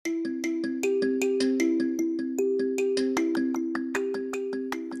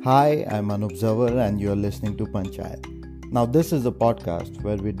Hi, I'm Anup Zawar and you're listening to Panchayat. Now, this is a podcast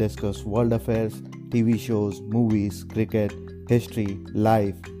where we discuss world affairs, TV shows, movies, cricket, history,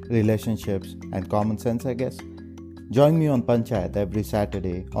 life, relationships, and common sense, I guess. Join me on Panchayat every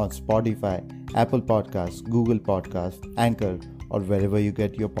Saturday on Spotify, Apple Podcasts, Google Podcasts, Anchor, or wherever you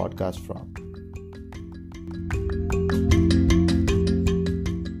get your podcast from.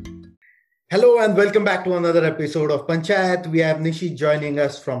 Hello and welcome back to another episode of Panchayat. We have Nishi joining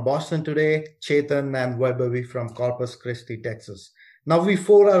us from Boston today, Chetan and Vaibhavi from Corpus Christi, Texas. Now we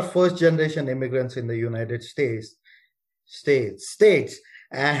four are first generation immigrants in the United States.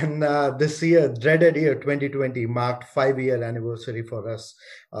 And this year, dreaded year 2020 marked 5-year anniversary for us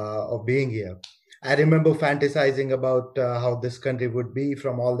of being here. I remember fantasizing about how this country would be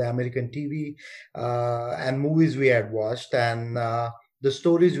from all the American TV and movies we had watched and the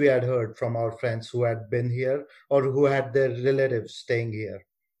stories we had heard from our friends who had been here or who had their relatives staying here.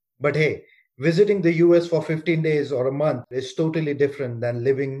 But hey, visiting the US for 15 days or a month is totally different than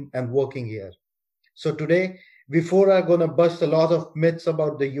living and working here. So today, we four are going to bust a lot of myths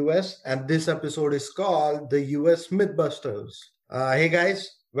about the US, and this episode is called the US Mythbusters. Hey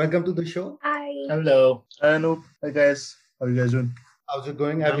guys, welcome to the show. Hi. Hello. Hi Anup. Hi guys. How are you guys doing? How's it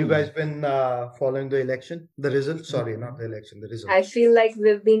going? Have you guys been following the election? The results? Sorry, not the election, the results. I feel like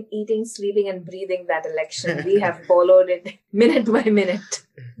we've been eating, sleeping, and breathing that election. We have followed it minute by minute.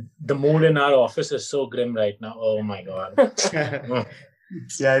 The mood in our office is so grim right now. Oh my god.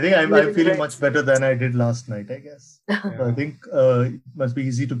 Yeah, I think I'm feeling much better than I did last night, I guess. So I think it must be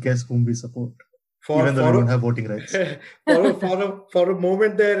easy to guess whom we support. Even though we don't have voting rights. For a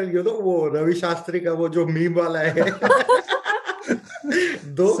moment there, वो रवि शास्त्री का वो जो meme वाला है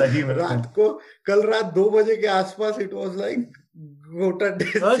कल रात 2 बजे के आसपास it was like वोटर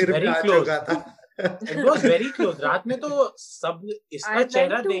सिर पे आ चुका था. It was very close. रात में तो सब इसका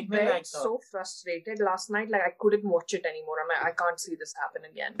चेहरा देखने लायक था. So frustrated last night, like I couldn't watch it anymore. I'm like, I can't see this happen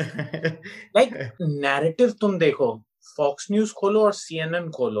again. Like narrative तुम देखो, Fox News खोलो और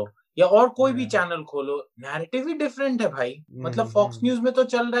CNN खोलो या और कोई भी चैनल खोलो, नैरेटिव ही डिफरेंट है भाई. मतलब फॉक्स न्यूज में तो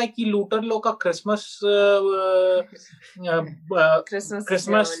चल रहा है कि लूटर लोग का क्रिसमस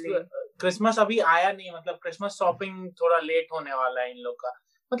अभी आया नहीं, मतलब क्रिसमस शॉपिंग थोड़ा लेट होने वाला है इन लोग का.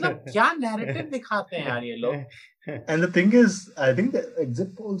 मतलब क्या नैरेटिव दिखाते हैं यार ये लोग. And the thing is, I think the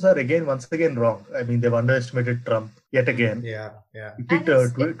exit polls are once again wrong. I mean, they've underestimated Trump yet again. Yeah.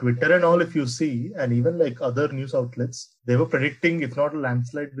 Twitter and all, if you see, and even like other news outlets, they were predicting, if not a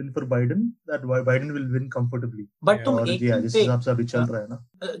landslide win for Biden, that Biden will win comfortably. But तुम एक जिस हिसाब से अभी चल रहा है ना.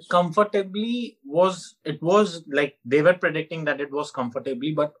 Comfortably was like they were predicting that it was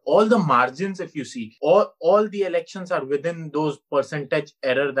comfortably, but all the margins, if you see, all the elections are within those percentage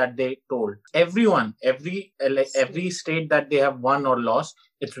error that they told. Every state that they have won or lost,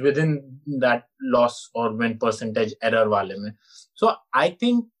 it's within that loss or win percentage error wale mein. So I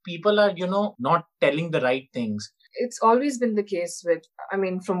think people are, not telling the right things. It's always been the case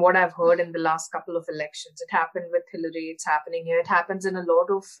from what I've heard in the last couple of elections. It happened with Hillary, it's happening here. It happens in a lot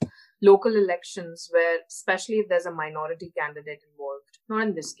of local elections where, especially if there's a minority candidate involved, not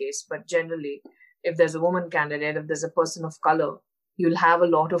in this case, but generally, if there's a woman candidate, if there's a person of color, you'll have a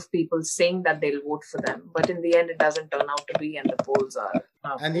lot of people saying that they'll vote for them, but in the end it doesn't turn out to be, and the polls are.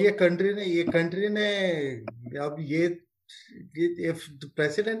 And ये country ने अब ये if the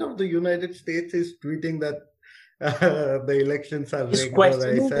president of the United States is tweeting that the elections are rigged,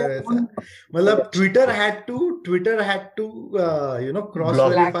 मतलब Twitter had to cross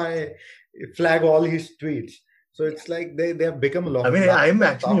verify, flag all his tweets. So it's like they have become a lot. I mean, I'm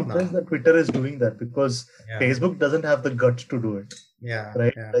actually impressed that Twitter is doing that because Facebook doesn't have the guts to do it. Yeah.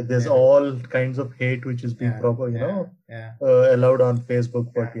 Right. Like there's all kinds of hate which is being allowed on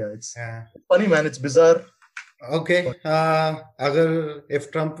Facebook. But it's funny, man. It's bizarre. Okay.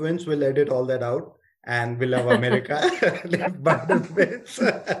 If Trump wins, we'll edit all that out. And we love America. If Biden wins,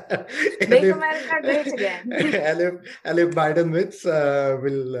 make America great again. and if Biden wins,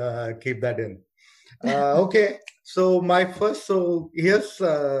 we'll keep that in. Okay, so here's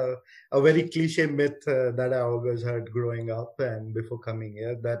a very cliche myth that I always heard growing up and before coming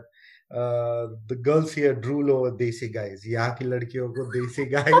here, that the girls here drool over desi guys. यहाँ की लड़कियों को desi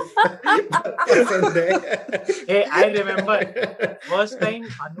guys पसंद है. Hey, I remember first time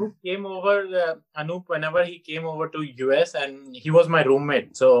Anup, whenever he came over to US, and he was my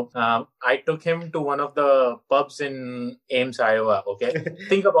roommate. So I took him to one of the pubs in Ames, Iowa. Okay,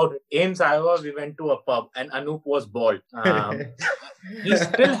 think about it. Ames, Iowa, we went to a pub and Anup was bald. He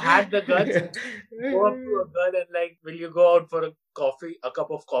still had the guts to go up to a girl and like, will you go out for a a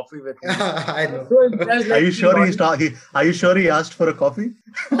cup of coffee with me. I know. So impressed, like, Are you sure he asked for a coffee?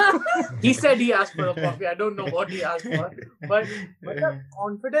 He said he asked for a coffee. I don't know what he asked for, but the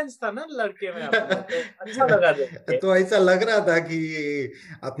confidence था ना लड़के में अपना, तो अच्छा लगा देख के. तो ऐसा लग रहा था कि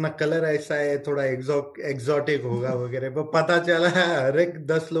अपना कलर ऐसा है, थोड़ा एक्सोटिक होगा वगैरह, पर पता चला हर एक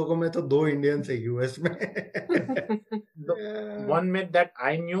 10 लोगों में तो 2 इंडियंस है यूएस में. One myth that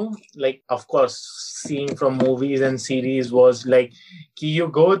I knew, like, of course, seeing from movies and series, was like, you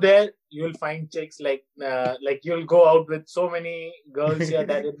go there, you'll find chicks, like you'll go out with so many girls here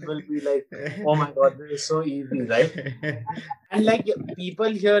that it will be like, oh my god, this is so easy, right? And like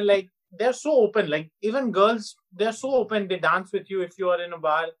people here, like, they're so open, like even girls, they're so open, they dance with you if you are in a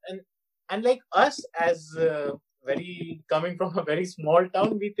bar, and like us as coming from a very small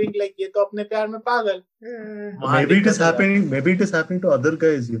town, we think like ye to apne pyar mein pagal. Maybe it is happening to other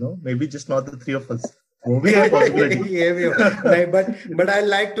guys, maybe just not the 3 of us. But I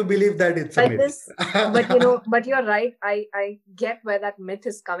like to believe that it's a myth. But you're right. I get where that myth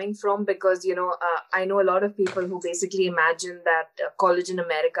is coming from, because I know a lot of people who basically imagine that college in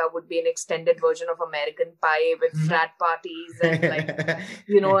America would be an extended version of American Pie with frat parties and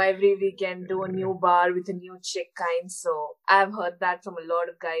every weekend do a new bar with a new chick kind. So I've heard that from a lot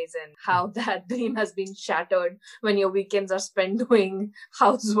of guys, and how that dream has been shattered when your weekends are spent doing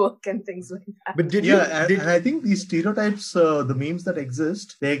housework and things like that. But and I think these stereotypes, the memes that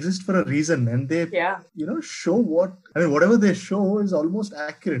exist, they exist for a reason, and they, show whatever they show is almost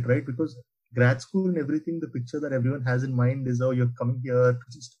accurate, right? Because grad school and everything, the picture that everyone has in mind is, oh, you're coming here to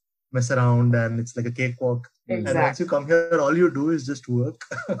just mess around, and it's like a cakewalk. Exactly. And once you come here, all you do is just work.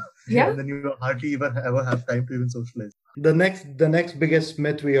 And then you hardly even ever have time to even socialize. The next biggest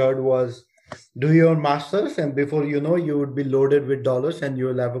myth we heard was, do your masters and before you know, you would be loaded with dollars and you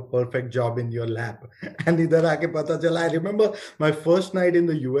will have a perfect job in your lap. And idhar aake pata chala, I remember my first night in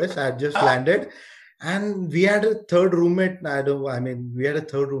the US, I had just landed and we had a third roommate. We had a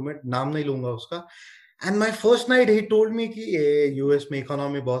third roommate, naam nahi lunga uska. And my first night, he told me कि US में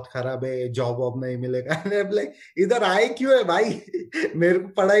economy बहुत खराब है, job वॉब नहीं मिलेगा. And I'm like, इधर आए क्यों है भाई? मेरे को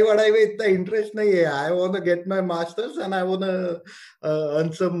पढ़ाई वढ़ाई में इतना इंटरेस्ट नहीं है. I want to get my masters and I want to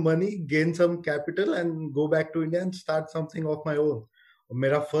earn some money, gain some capital and go back to India and start something of my own.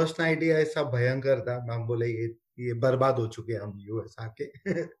 मेरा फर्स्ट नाइट ही ऐसा भयंकर था. हम बोले ये बर्बाद हो चुके हैं हम US आके.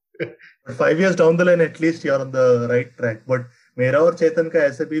 5 years down the line, at least you're on the right track. But मेरा और चेतन का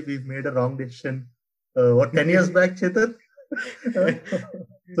ऐसे भी, we've made a wrong decision. 10 years back, Chetan?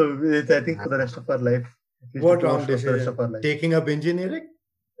 So I think for the rest of our life. What wrong decision? Taking up engineering?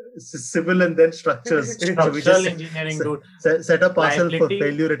 Civil and then structures. Structural engineering, dude. Set up ourselves for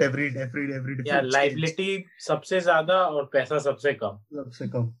failure at every different liability सबसे ज़्यादा और पैसा सबसे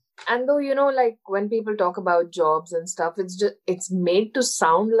कम. And though, like when people talk about jobs and stuff, it's made to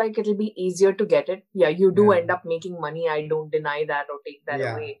sound like it'll be easier to get it. Yeah, you do end up making money. I don't deny that or take that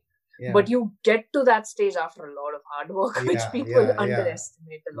away. Yeah. But you get to that stage after a lot of hard work, which people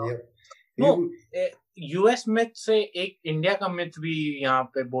underestimate a lot. No, US myth से एक India का myth भी यहाँ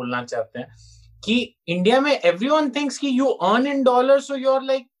पे बोलना चाहते हैं कि इंडिया में everyone thinks कि you earn in dollars, so you're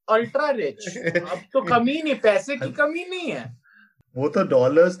like ultra rich. अब तो कमी नहीं, पैसे की कमी नहीं है. वो तो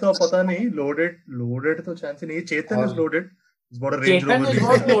डॉलर्स तो पता नहीं, loaded तो चांस ही नहीं. Chetan is loaded. He's bought a Range Rover. Chetan is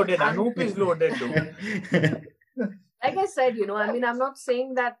not loaded. Anup is loaded too. Like I said, I'm not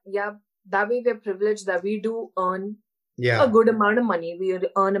saying that, that way we're privileged, that we do earn a good amount of money. We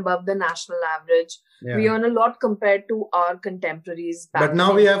earn above the national average. Yeah. We earn a lot compared to our contemporaries. But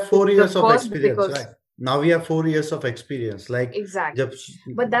now we have 4 years of experience, right? Now we have 4 years of experience. Like exactly.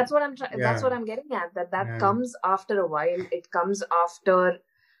 But that's what I'm that's what I'm getting at. That comes after a while. It comes after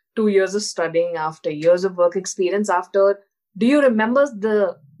 2 years of studying, after years of work experience, after. Do you remember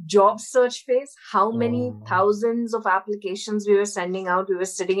the job search phase? How many thousands of applications we were sending out? We were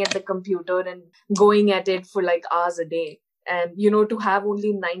sitting at the computer and going at it for like hours a day. And, to have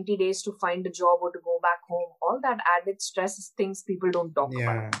only 90 days to find a job or to go back home, all that added stress is things people don't talk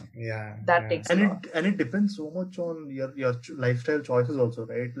about. That takes a lot. And it depends so much on your lifestyle choices also,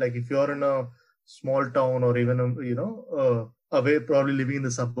 right? Like if you're in a small town or even, away, probably living in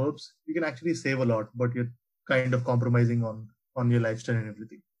the suburbs, you can actually save a lot, but you're kind of compromising on your lifestyle and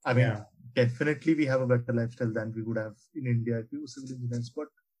everything. I mean, definitely we have a better lifestyle than we would have in India if we were civil engineers. But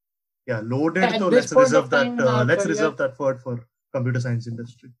loaded. So let's reserve that. Let's reserve that word for computer science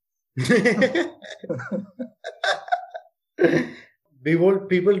industry.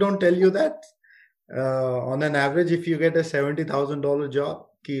 People don't tell you that. On an average, if you get a $70,000 job,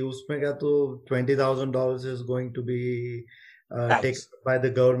 कि उसमें का तो $20,000 is going to be taken by the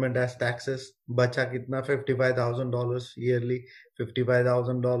government as taxes. Bacha kitna $55,000 yearly.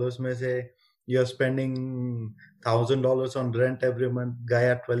 $55,000 mein se you're spending $1,000 on rent every month.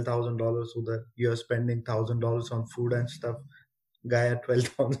 Gaya $12,000 udhar. You're spending $1,000 on food and stuff. Gaya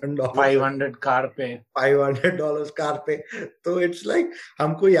 $12,000. $500 car pe. $500 car pe. So it's like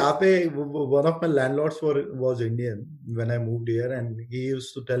हमको यहाँ पे one of my landlords was Indian when I moved here, and he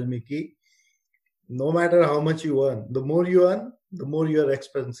used to tell me ki no matter how much you earn, the more you earn, the more your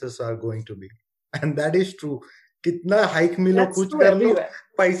expenses are going to be, and that is true. कितना hike मिलो कुछ कर लो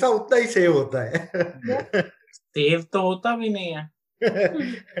पैसा उतना ही save होता है. Save तो होता भी नहीं है.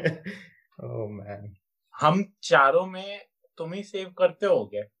 Oh man. हम चारों में तुम ही सेव करते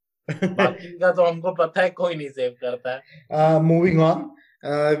होगे. बाकी का तो हमको पता है कोई नहीं सेव करता है. Moving on.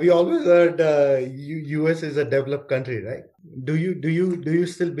 We always heard US is a developed country, right? Do you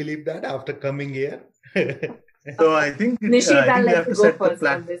still believe that after coming here? So I think Nishit, I like to go first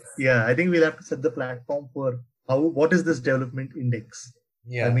on this. Yeah, I think we'll have to set the platform for what is this development index?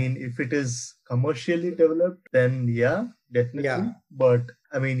 Yeah. I mean, if it is commercially developed, then yeah, definitely. Yeah. But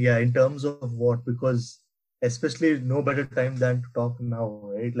I mean, yeah, in terms of what? Because especially no better time than to talk now,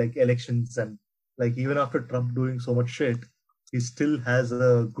 right? Like elections, and like even after Trump doing so much shit, he still has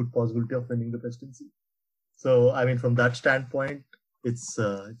a good possibility of winning the presidency. So I mean, from that standpoint, it's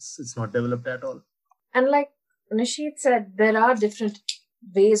not developed at all. And like Nishit said, there are different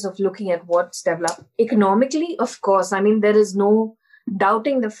ways of looking at what's developed. Economically, of course, I mean, there is no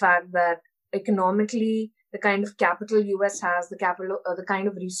doubting the fact that economically, the kind of capital US has, the kind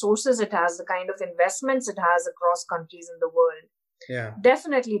of resources it has, the kind of investments it has across countries in the world,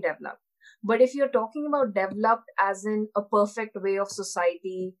 definitely developed. But if you're talking about developed as in a perfect way of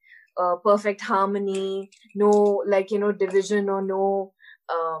society, perfect harmony, no division, or no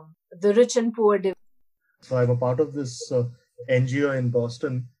the rich and poor division. So I'm a part of this NGO in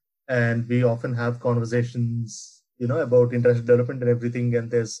Boston, and we often have conversations, about international development and everything.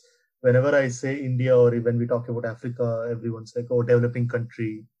 And whenever I say India, or when we talk about Africa, everyone's like, oh, developing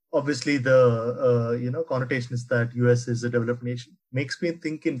country. Obviously, the connotation is that US is a developed nation. Makes me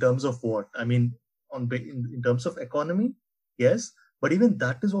think in terms of what? I mean, in terms of economy, yes, but even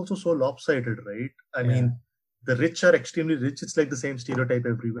that is also so lopsided, right? I mean, the rich are extremely rich. It's like the same stereotype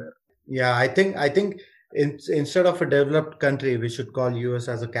everywhere. Yeah, I think instead of a developed country, we should call US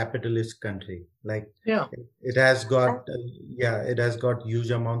as a capitalist country. Like, it has got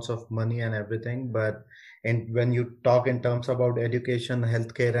huge amounts of money and everything, but when you talk in terms about education,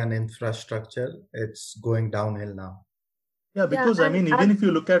 healthcare, and infrastructure, it's going downhill now. Yeah, because I mean, even if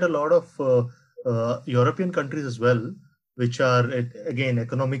you look at a lot of European countries as well, which are again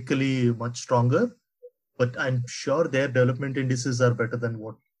economically much stronger, but I'm sure their development indices are better than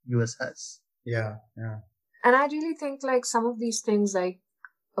what US has. Yeah. And I really think like some of these things, like,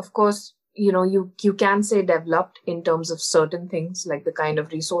 of course, you can say developed in terms of certain things, like the kind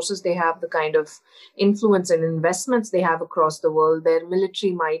of resources they have, the kind of influence and investments they have across the world, their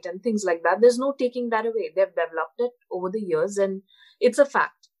military might and things like that. There's no taking that away. They've developed it over the years, and it's a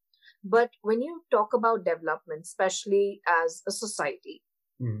fact. But when you talk about development, especially as a society,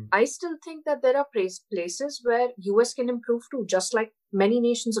 I still think that there are places where US can improve too, just like many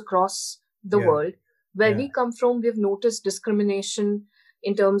nations across the world. Where we come from, we've noticed discrimination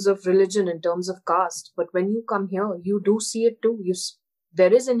in terms of religion, in terms of caste. But when you come here, you do see it too.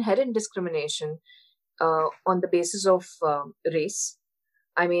 There is inherent discrimination on the basis of race.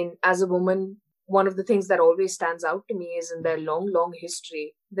 I mean, as a woman, one of the things that always stands out to me is in their long, long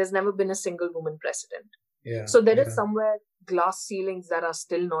history, there's never been a single woman president. So there is somewhere glass ceilings that are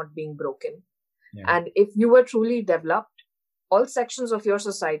still not being broken. And if you were truly developed, all sections of your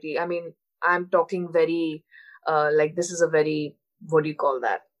society, I mean, I'm talking very, this is a very, what do you call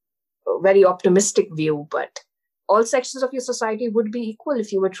that? A very optimistic view, but all sections of your society would be equal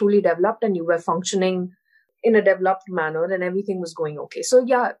if you were truly developed and you were functioning in a developed manner and everything was going okay. So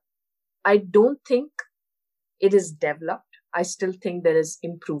yeah, I don't think it is developed. I still think there is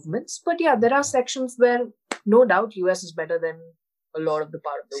improvements, but yeah, there are sections where no doubt US is better than a lot of the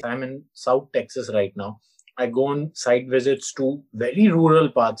part of the world. I'm in South Texas right now. I go on site visits to very rural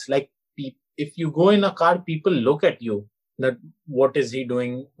parts. Like, if you go in a car, people look at you. That what is he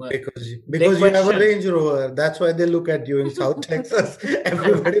doing? Because you have a Range Rover. That's why they look at you in South Texas.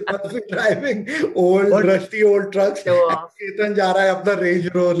 Everybody must be driving rusty old trucks. Ketan ja raha hai apna Range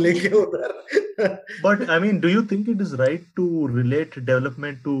Rover leke udhar. But I mean, do you think it is right to relate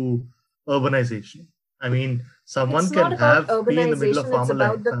development to urbanization? I mean, someone can be in the middle of farmland. It's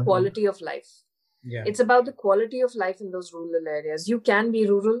about the quality of life. It's about the quality of life in those rural areas. You can be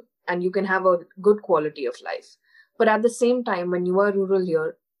rural and you can have a good quality of life. But at the same time, when you are rural here,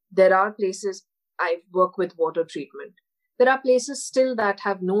 there are places, I work with water treatment. There are places still that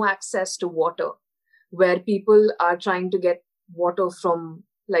have no access to water, where people are trying to get water from,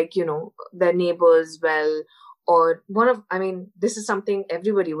 like, their neighbors' well, or this is something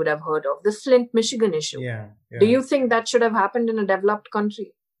everybody would have heard of, the Flint, Michigan issue. Yeah. Do you think that should have happened in a developed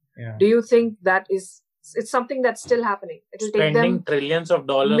country? Yeah. Do you think it's something that's still happening? It will take them trillions of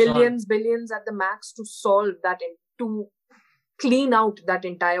dollars, millions, billions at the max to solve that, to clean out that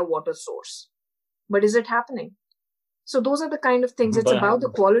entire water source. But is it happening? So those are the kind of things. It's about the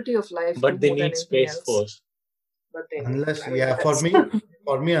quality of life. But they need Space Force. But they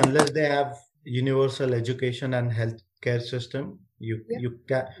for me, unless they have universal education and healthcare system, you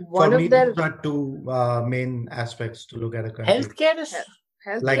can. For me, these are two main aspects to look at a country. Healthcare is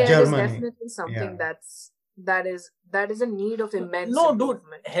like Germany. Is definitely something that is a need of immense. No, dude,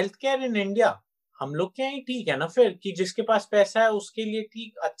 healthcare in India. हम लोग क्या ही ठीक है ना फिर कि जिसके पास पैसा है उसके लिए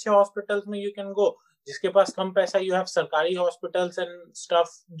ठीक अच्छे हॉस्पिटल्स में you can go. जिसके पास कम पैसा you have सरकारी hospitals and stuff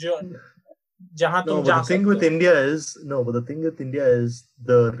जो जहाँ तुम जा सकते हो. But the thing with India is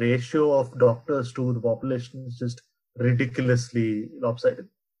the ratio of doctors to the population is just ridiculously lopsided.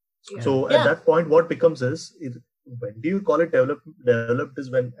 Yeah. So at that point, what becomes is, when do you call it developed? Developed is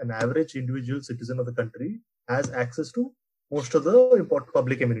when an average individual citizen of the country has access to most of the important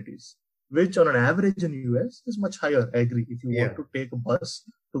public amenities, which on an average in the US is much higher. I agree. If you want to take a bus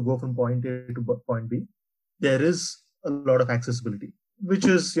to go from point A to point B, there is a lot of accessibility, which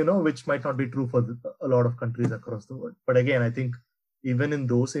is, which might not be true for a lot of countries across the world. But again, I think even in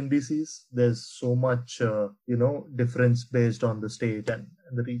those indices, there's so much, difference based on the state and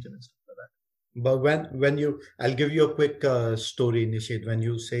the region and stuff like that. But I'll give you a quick story, Nishit. When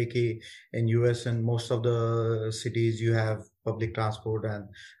you say कि in US and most of the cities you have public transport and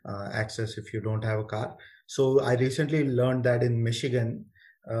access if you don't have a car. So I recently learned that in Michigan,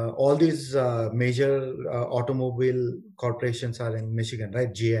 all these major automobile corporations are in Michigan,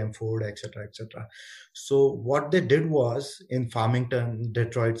 right? GM, Ford, etc., etc. So what they did was in Farmington,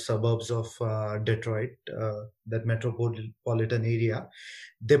 Detroit, suburbs of Detroit, that metropolitan area,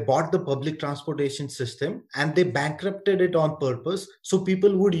 they bought the public transportation system and they bankrupted it on purpose so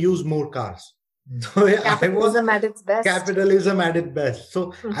people would use more cars. So capitalism at its best. Capitalism at its best.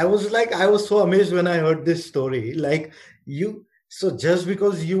 So I was so amazed when I heard this story. So just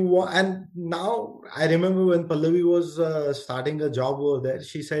because you want, and now I remember when Pallavi was starting a job over there,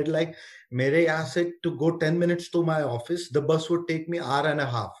 she said like, mere yahan se to go 10 minutes to my office, the bus would take me hour and a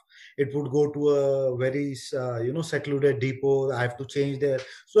half. It would go to a very, secluded depot. I have to change there.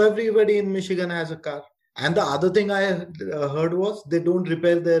 So everybody in Michigan has a car. And the other thing I heard was they don't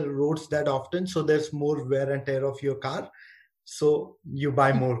repair their roads that often. So there's more wear and tear of your car. So you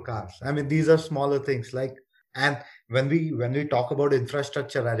buy more cars. I mean, these are smaller things and when we talk about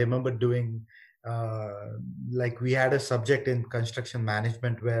infrastructure, I remember doing we had a subject in construction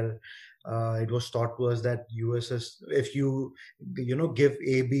management where it was taught to us that if you give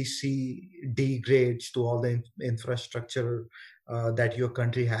A, B, C, D grades to all the infrastructure that your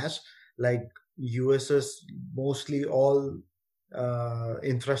country has, like US's mostly all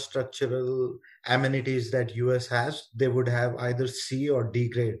infrastructural amenities that US has, they would have either C or D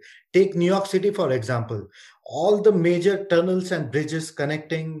grade. Take New York City, for example. All the major tunnels and bridges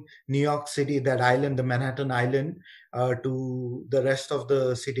connecting New York City, that island, the Manhattan Island, to the rest of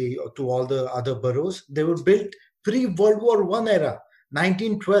the city, or to all the other boroughs, they were built pre-World War I era,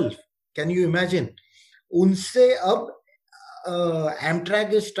 1912. Can you imagine? Unse ab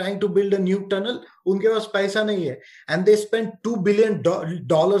Amtrak is trying to build a new tunnel. उनके पास पैसा नहीं है, and they spend $2 billion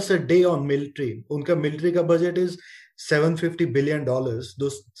a day on military. उनका military का budget is $750 billion.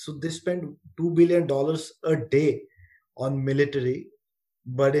 So they spend $2 billion a day on military.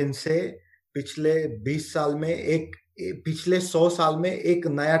 But इनसे पिछले 20 साल में पिछले 100 साल में एक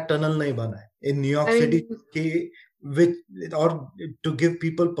नया टनल नहीं बना है in New York City की, or to give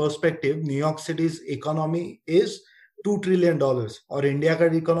people perspective, New York City's economy is $2 trillion, or India ka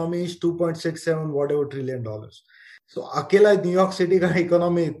economy is 2.67 whatever trillion dollars. So akela New York City ka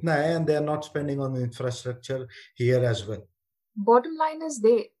economy itna hai, and they are not spending on infrastructure here as well. Bottom line is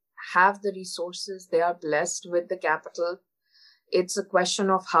they have the resources, they are blessed with the capital. It's a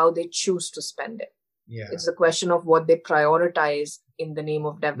question of how they choose to spend it. Yeah. It's a question of what they prioritize in the name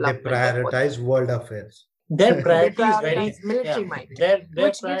of development. They prioritize world affairs. Their priority is very military might,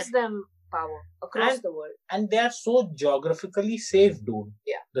 which gives them power across the world. And they are so geographically safe, dude.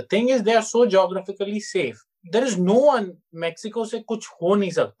 Yeah. The thing is, they are so geographically safe. There is no one, Mexico से कुछ हो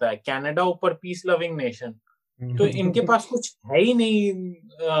नहीं सकता है. Canada ऊपर peace loving nation. तो इनके पास कुछ है ही नहीं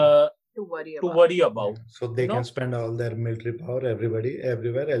to worry about. So they No? can spend all their military power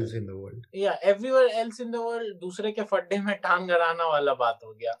everywhere else in the world. Yeah, everywhere else in the world, दूसरे के फड्डे में टांग गड़ाना वाला बात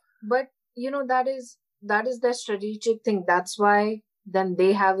हो गया. But that is their strategic thing. That's why then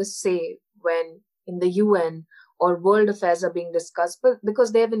they have a say when in the UN or world affairs are being discussed, but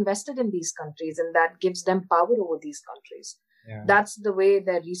because they have invested in these countries and that gives them power over these countries. Yeah. That's the way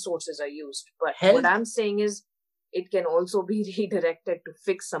their resources are used. But what I'm saying is it can also be redirected to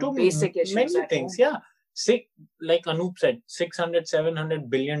fix some basic issues. Many things, home. yeah. Like Anup said, $600-700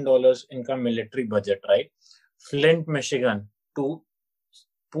 billion इनका military budget, right? Flint, Michigan, to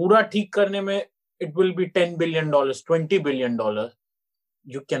पूरा ठीक करने में it will be $10 billion, $20 billion.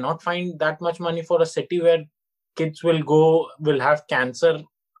 You cannot find that much money for a city where kids will have cancer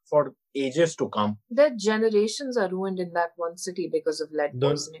for ages to come. Their generations are ruined in that one city because of lead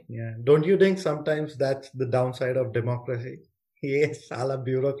poisoning. Yeah. Don't you think sometimes that's the downside of democracy? Yes, साला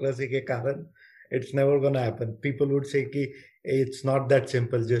bureaucracy के कारण it's never going to happen. People would say कि it's not that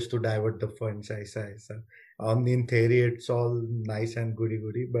simple just to divert the funds. ऐसा. In theory, it's all nice and goody,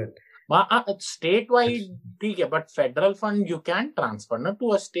 but statewide, okay, but federal fund you can transfer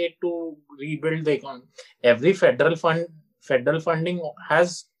to a state to rebuild the economy. Every federal funding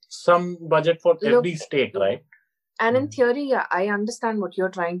has some budget for every state, right? And in theory, yeah, I understand what you're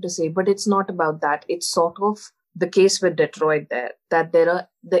trying to say, but it's not about that. It's sort of the case with Detroit there, that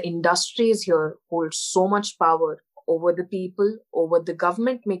the industries here hold so much power over the people, over the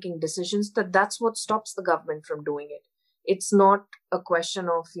government making decisions, that's what stops the government from doing it. It's not a question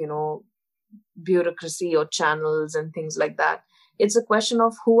of, bureaucracy or channels and things like that. It's a question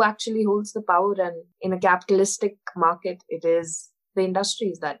of who actually holds the power. And in a capitalistic market, it is the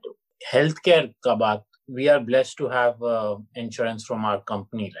industries that do. Healthcare ka baat, we are blessed to have insurance from our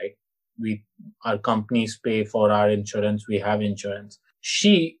company, right? Our companies pay for our insurance. We have insurance.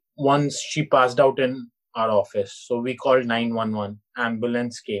 Once she passed out in our office. So we called 911.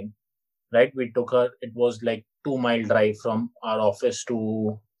 Ambulance came, right? We took her. It was like 2-mile drive from our office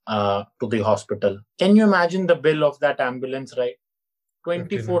to the hospital. Can you imagine the bill of that ambulance ride?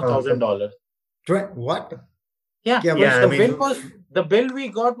 $24,000. What? Yeah. The bill we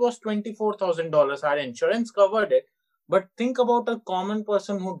got was $24,000. Our insurance covered it. But think about a common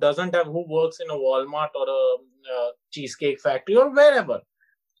person who works in a Walmart or a cheesecake factory or wherever,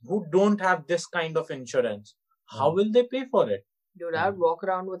 who don't have this kind of insurance. How will they pay for it? Dude, I'd walk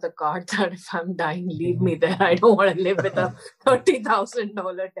around with a card that if I'm dying, leave me there. I don't want to live with a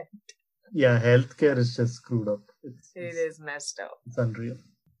 $30,000 debt. Yeah, healthcare is just screwed up. It is messed up. It's unreal.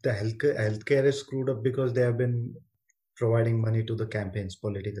 The healthcare is screwed up because they have been providing money to the campaigns,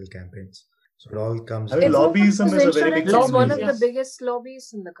 political campaigns. So it all comes. Lobbyism is a very big lobby. It's one of the biggest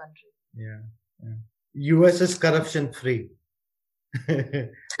lobbies in the country. Yeah. US is corruption free.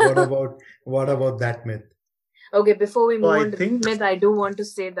 What about that myth? Okay, before we move on to the myth, I do want to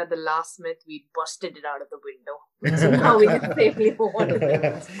say that the last myth, we busted it out of the window. So now we can safely move on to the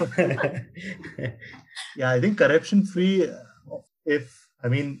myth. Yeah, I think corruption free,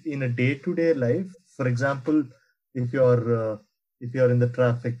 in a day-to-day life, for example, if you're in the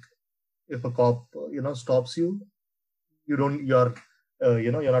traffic, if a cop, stops you, you're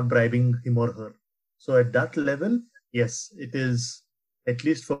not bribing him or her. So at that level, yes, it is. At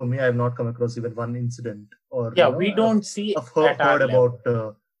least for me, I have not come across even one incident. We don't see. I've heard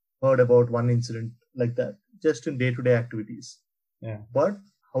about one incident like that, just in day-to-day activities. Yeah. But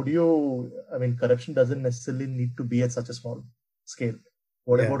how do you? Corruption doesn't necessarily need to be at such a small scale.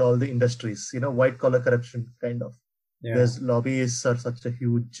 What about all the industries? White-collar corruption, kind of. Yeah. Because lobbyists are such a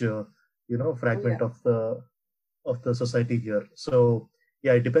huge, fragment of the society here. So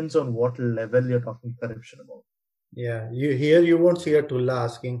yeah, it depends on what level you're talking corruption about. Yeah, you won't see a Tulla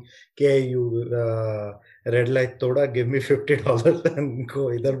asking, "Okay, you red light thoda, give me $50 and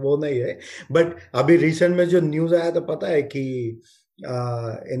go." इधर वो नहीं है. But अभी recent में जो news आया था पता है कि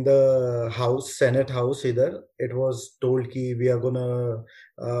in the Senate House either it was told कि we are gonna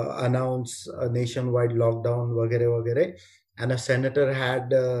announce a nationwide lockdown वगैरह, and a senator had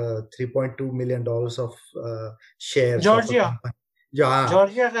 $3.2 million of shares. Georgia.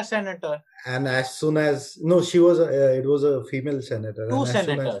 Georgia ka senator. And as soon as it was a female senator.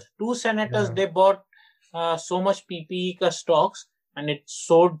 Two senators, they bought so much PPE ka stocks, and it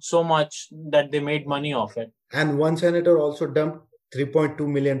sold so much that they made money off it. And one senator also dumped $3.2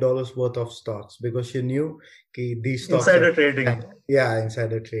 million worth of stocks because she knew these stocks insider trading. Yeah,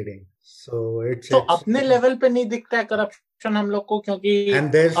 insider trading. So it's अपने level पे नहीं दिखता है corruption हम लोग को, क्योंकि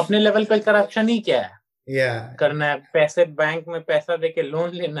अपने level पे corruption ही क्या है? Yeah. करना है पैसे बैंक में पैसा देके लोन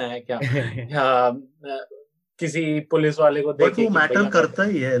लेना है क्या? किसी पुलिस वाले को देखे कि मैटर करता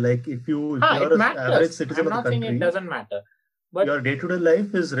ही है, like if you're an average citizen of the country, it doesn't matter, but your day-to-day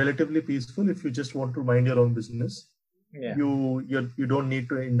life is relatively peaceful if you just want to mind your own business. Yeah. You don't need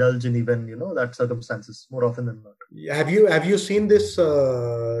to indulge in even that circumstances more often than not. Have you seen this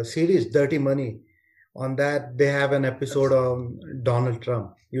series Dirty Money? On that they have an episode on Donald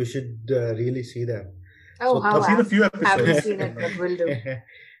Trump. You should really see that. Oh, I've seen a few episodes. Haven't seen it, but will do.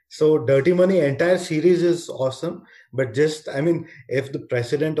 So Dirty Money entire series is awesome, but just if the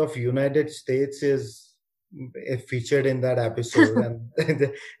president of United States is featured in that episode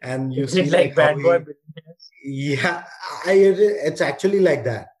and you see like bad boy business. Yeah, it's actually like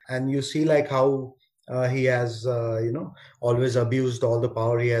that, and you see like how he has always abused all the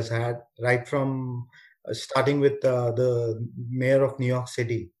power he has had, right from starting with the mayor of New York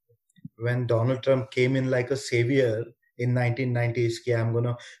City, when Donald Trump came in like a savior in 1990s.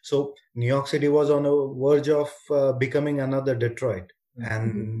 So New York City was on a verge of becoming another Detroit,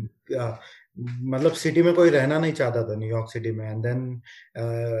 and मतलब city में कोई रहना नहीं चाहता था, New York city में, and then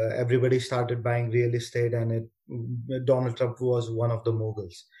everybody started buying real estate, and Donald Trump was one of the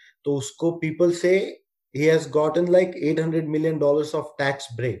moguls. तो उसको people say he has gotten like $800 million of tax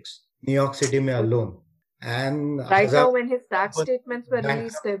breaks New York City में alone. And right now when his tax statements were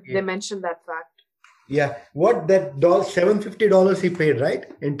released, they mentioned that fact. Yeah, what that $750 he paid, right,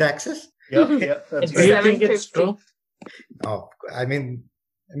 in taxes? Yeah, that's Do you think it's true? Oh,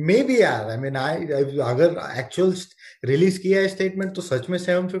 maybe यार, अगर actual release किया है statement तो सच में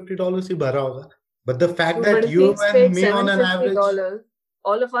 $750 ही भरा होगा. But the fact that you and me on an average,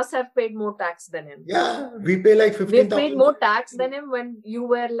 all of us have paid more tax than him. Yeah, we pay like $15,000. We paid more tax than him when you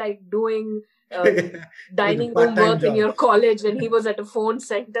were like doing dining room work in your college, when he was at a phone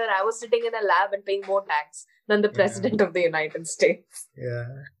center. I was sitting in a lab and paying more tax than the president of the United States. Yeah.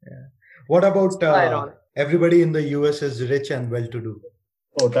 What about everybody in the US is rich and well-to-do?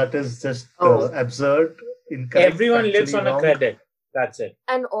 Oh, that is just absurd. Incorrect, everyone lives on a credit. That's it.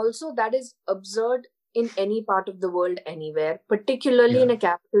 And also that is absurd in any part of the world, anywhere, particularly in a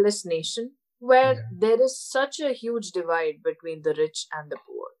capitalist nation where there is such a huge divide between the rich and the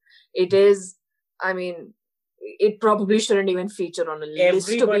poor. It is, it probably shouldn't even feature on a list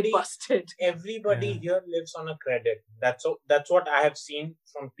to be busted. Everybody here lives on a credit. That's what I have seen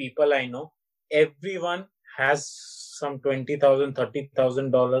from people I know. Everyone has some $20,000,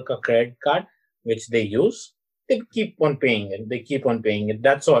 $30,000 credit card, which they use. They keep on paying it.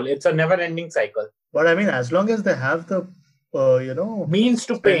 That's all. It's a never-ending cycle. But as long as they have the, means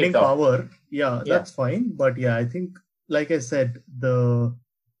to pay it power, that's fine. But I think, like I said,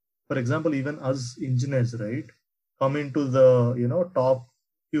 for example, even us engineers, right, come into the, top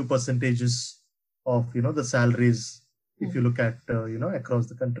few percentages of, the salaries, if you look at, across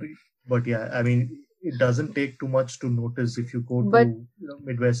the country. But it doesn't take too much to notice if you go to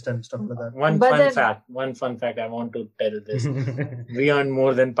Midwest and stuff like that. One fun fact I want to tell this. We earn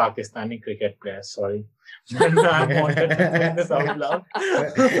more than Pakistani cricket players. Sorry. I wanted to say this out loud.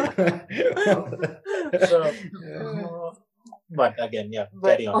 But again,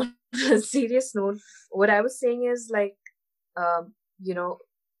 carry on. On a serious note, what I was saying is like,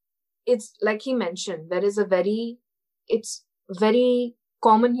 it's like he mentioned, it's very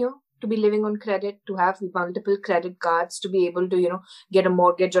common here to be living on credit, to have multiple credit cards, to be able to, get a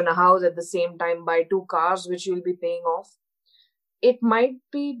mortgage on a house at the same time, buy 2 cars, which you'll be paying off. It might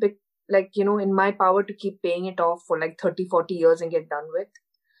be like, in my power to keep paying it off for like 30, 40 years and get done with.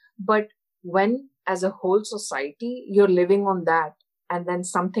 But when, as a whole society, you're living on that, and then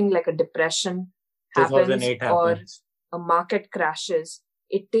something like a depression happens or a market crashes,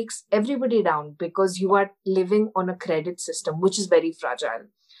 it takes everybody down because you are living on a credit system, which is very fragile.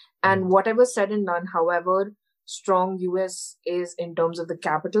 And whatever said and done, however strong US is in terms of the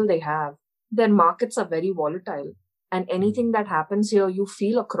capital they have, their markets are very volatile. And anything that happens here, you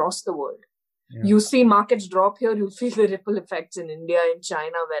feel across the world. Yeah. You see markets drop here, you feel the ripple effects in India, in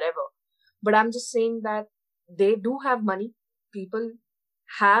China, wherever. But I'm just saying that they do have money. People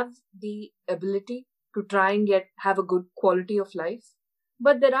have the ability to try and have a good quality of life.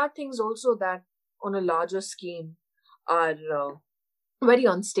 But there are things also that on a larger scheme are very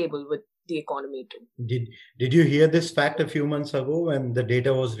unstable with the economy too. Did you hear this fact a few months ago when the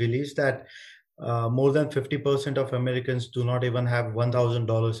data was released that more than 50% of Americans do not even have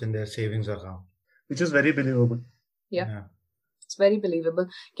 $1,000 in their savings account? Which is very believable. Yeah. It's very believable.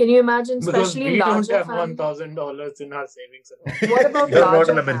 Can you imagine, especially because we larger don't have $1,000 in our savings account. What about You're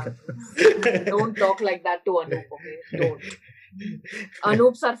larger not an American. Don't talk like that to Anup, okay? Don't.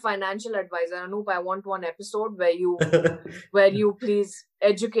 Anoop's our financial advisor. Anoop, I want one episode where you please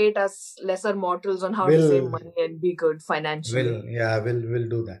educate us lesser mortals on how to save money and be good financially. We'll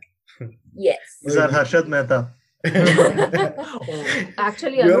do that. Yes. These are Harshad Mehta.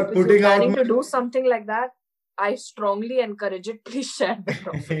 Actually, Anoop, if you're planning to do something like that, I strongly encourage it. Please share the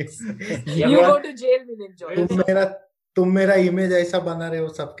profits. You go to jail, we'll enjoy it. तुम मेरा image ऐसा बना रहे हो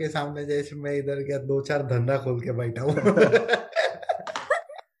सबके सामने जैसे मैं इधर क्या 2-4 धंधा खोल के बैठा हूँ.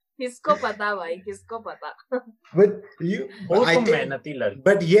 किसको पता भाई, किसको पता. But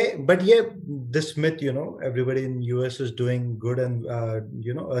this myth, everybody in US is doing good and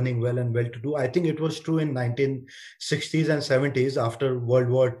earning well and well to do. I think it was true in 1960s and 70s after World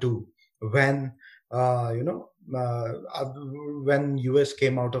War II, when when US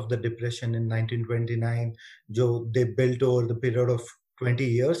came out of the depression in 1929, they built over the period of 20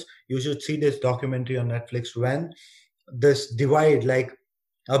 years. You should see this documentary on Netflix when this divide, like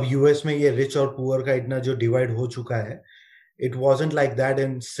अब US में ये rich और poor का इतना जो divide हो चुका है, it wasn't like that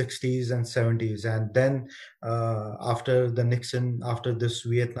in 60s and 70s. And then after this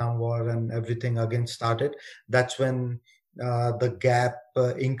Vietnam War and everything again started, that's when the gap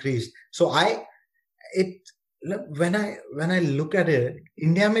increased. So when I look at it,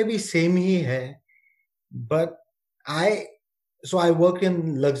 India में भी same ही है, but I work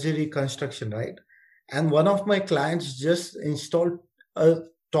in luxury construction, right? And one of my clients just installed a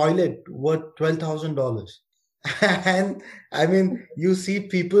toilet worth $12,000. And I mean, you see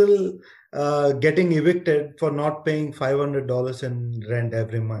people getting evicted for not paying $500 in rent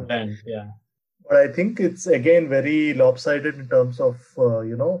every month. Rent, yeah. But I think it's again very lopsided in terms of,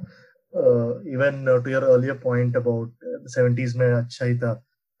 even to your earlier point about the 70s mein acha hi tha.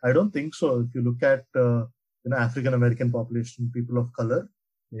 I don't think so. If you look at African American population, people of color,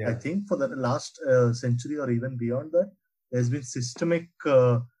 I think for the last century or even beyond that, there's been systemic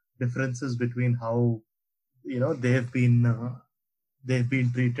differences between how they've been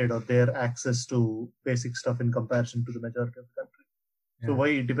treated or their access to basic stuff in comparison to the majority of the country. So why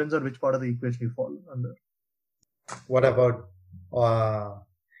it depends on which part of the equation you fall under. What about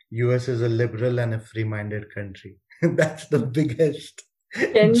US is a liberal and a free-minded country? That's the biggest.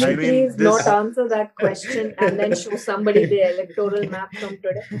 Can you please not answer that question and then show somebody the electoral map from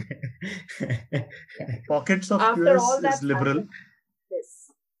today? Pockets of US is liberal.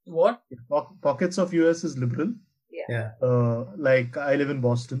 What? Pockets of US is liberal. Yeah. Like I live in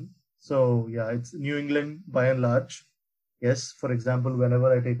Boston. So it's New England by and large. Yes, for example, whenever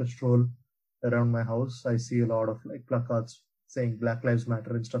I take a stroll around my house, I see a lot of like placards saying Black Lives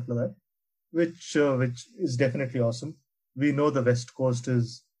Matter and stuff like that, which is definitely awesome. We know the West Coast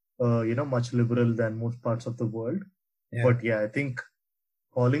is, much liberal than most parts of the world. Yeah. But I think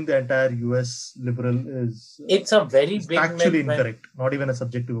calling the entire US liberal it's a very big actually incorrect, not even a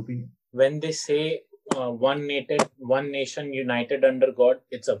subjective opinion. When they say one nation united under God,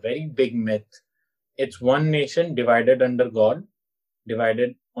 it's a very big myth. It's one nation divided under God,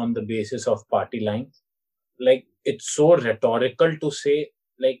 divided on the basis of party lines. Like, it's so rhetorical to say,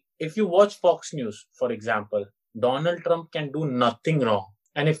 like, if you watch Fox News, for example, Donald Trump can do nothing wrong.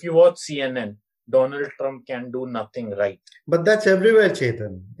 And if you watch CNN, Donald Trump can do nothing right. But that's everywhere,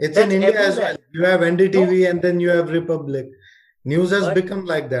 Chetan. It's in India as well. You have NDTV and then you have Republic. News has become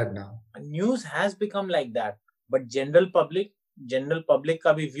like that now. News has become like that. But general public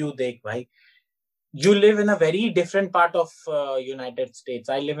ka bhi view dekh, bhai. You live in a very different part of United States.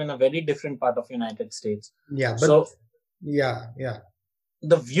 I live in a very different part of United States. Yeah, but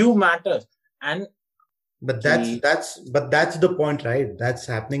the view matters. But that's the point, right? That's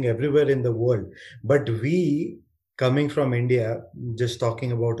happening everywhere in the world. But we, coming from India, just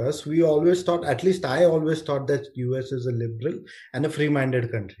talking about us, we always thought, at least I always thought, that US is a liberal and a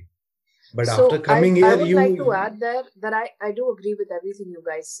free-minded country. But after coming here, I would like to add there that I do agree with everything you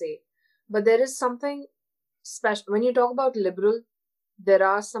guys say. But there is something special. When you talk about liberal, there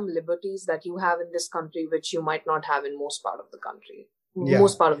are some liberties that you have in this country which you might not have in most part of the country.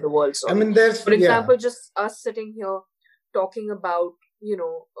 Most part of the world. Sorry. I mean, for example, just us sitting here talking about,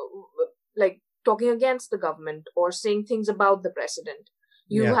 like talking against the government or saying things about the president.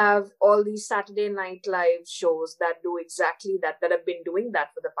 You have all these Saturday Night Live shows that do exactly that have been doing that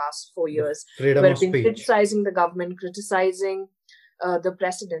for the past 4 years. Freedom of speech. Criticizing the government, criticizing the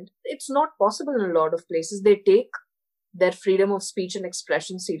president. It's not possible in a lot of places. They take their freedom of speech and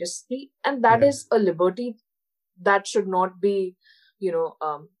expression seriously. And that is a liberty that should not be,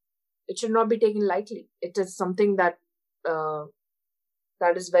 it should not be taken lightly. It is something that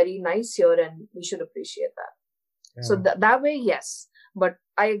that is very nice here, and we should appreciate that. So that way, yes. But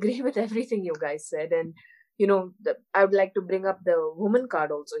I agree with everything you guys said. And, I would like to bring up the woman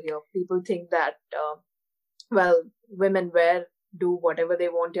card also here. People think that, women do whatever they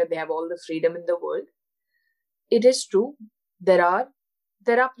want here. They have all the freedom in the world. It is true. There are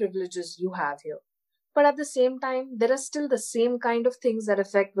privileges you have here. But at the same time, there are still the same kind of things that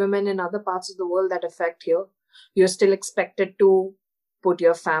affect women in other parts of the world that affect here. You're still expected to put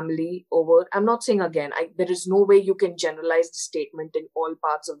your family over. I'm not saying again, there is no way you can generalize the statement in all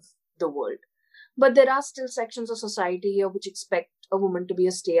parts of the world. But there are still sections of society here which expect a woman to be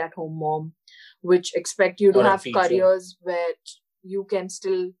a stay-at-home mom, which expect you to have careers where you can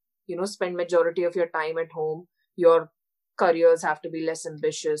still, spend majority of your time at home. Your careers have to be less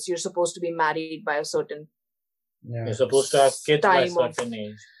ambitious. You're supposed to be married by a certain You're supposed to have kids by a certain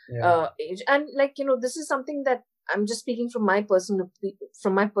age. Age. And this is something that I'm just speaking from my personal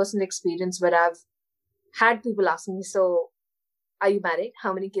experience, where I've had people asking me, so are you married?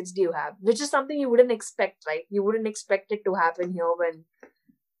 How many kids do you have? Which is something you wouldn't expect, right? You wouldn't expect it to happen here when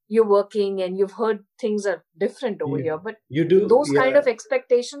you're working and you've heard things are different over here. But you do those kind of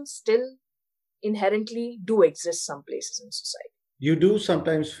expectations still inherently do exist some places in society. You do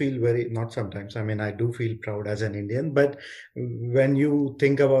sometimes feel not sometimes, I do feel proud as an Indian, but when you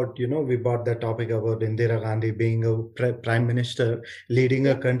think about, we brought the topic about Indira Gandhi being a prime minister, leading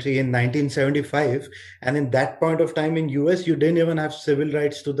a country in 1975. And in that point of time in US, you didn't even have civil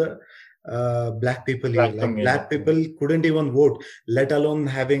rights to the black people here. Black people couldn't even vote, let alone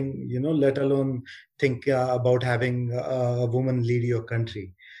think about having a woman lead your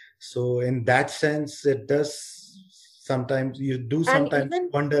country. So in that sense, it does. Sometimes you do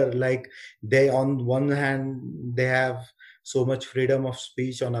wonder, like, they, on one hand, they have so much freedom of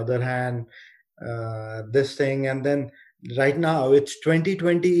speech, on other hand, this thing. And then right now it's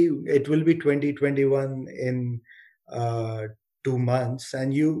 2020, it will be 2021 in 2 months.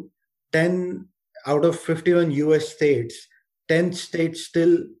 And 10 out of 51 US states, 10 states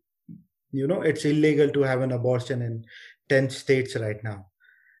still, it's illegal to have an abortion in 10 states right now.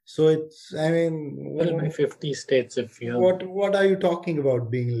 So it's, well, by 50 states, if you. What are you talking about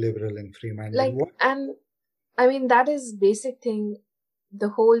being liberal and free-minded? And that is basic thing, the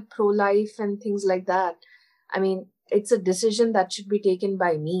whole pro-life and things like that. It's a decision that should be taken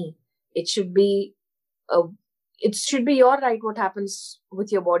by me. It should be your right what happens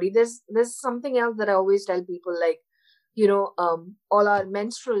with your body. There's something else that I always tell people, like, all our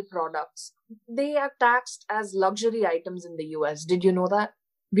menstrual products, they are taxed as luxury items in the US. Did you know that?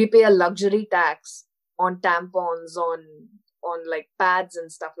 We pay a luxury tax on tampons, on like pads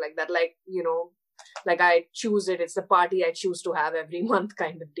and stuff like that. Like, like I choose it. It's the party I choose to have every month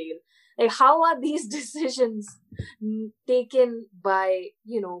kind of deal. Like, how are these decisions taken by,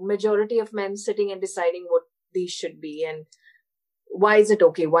 majority of men sitting and deciding what these should be? And why is it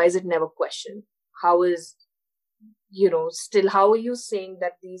okay? Why is it never questioned? How is, still, how are you saying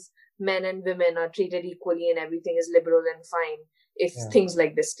that these men and women are treated equally and everything is liberal and fine if things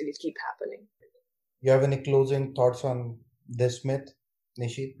like this still keep happening? You have any closing thoughts on this myth,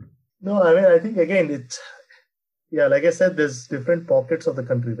 Nishit? No, I think again like I said, there's different pockets of the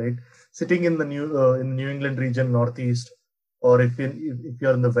country, right? Sitting in the New England region, Northeast, or if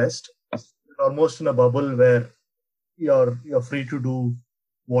you're in the West, you're almost in a bubble where you're free to do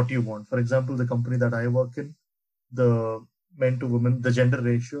what you want. For example, the company that I work in, the men to women, the gender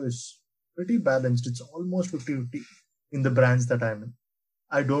ratio is pretty balanced. It's almost 50-50 in the branch that I'm in.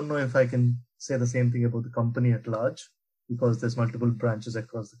 I don't know if I can say the same thing about the company at large, because there's multiple branches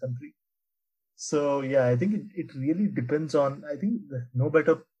across the country. So yeah, I think it really depends on, I think no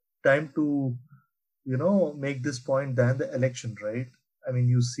better time to, make this point than the election, right?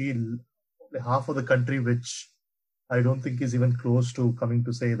 You see half of the country, which I don't think is even close to coming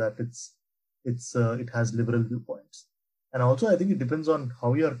to say that it has liberal viewpoints. And also, I think it depends on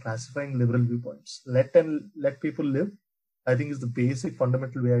how you are classifying liberal viewpoints. Let people live, I think, is the basic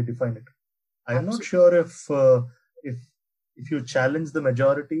fundamental way I define it. I'm not sure if you challenge the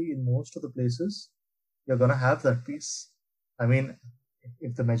majority in most of the places, you're going to have that peace.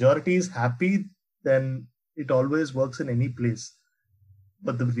 If the majority is happy, then it always works in any place.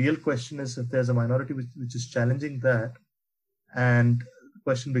 But the real question is, if there's a minority which is challenging that, and the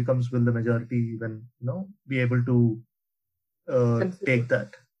question becomes, will the majority even, be able to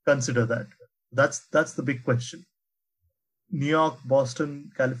consider that? That's the big question. New York,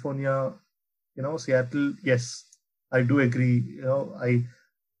 Boston, California, Seattle, yes, I do agree. I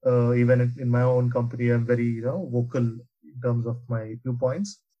even in my own company, I'm very vocal in terms of my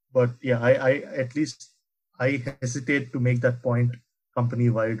viewpoints. But yeah, I at least I hesitate to make that point company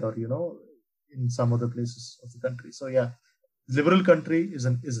wide, or in some other places of the country. So yeah, liberal country is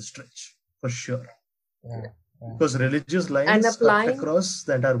a stretch for sure. Because religious And lines cut across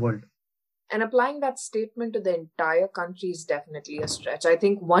the entire world. And applying that statement to the entire country is definitely a stretch. I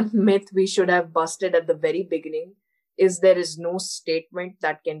think one myth we should have busted at the very beginning is there is no statement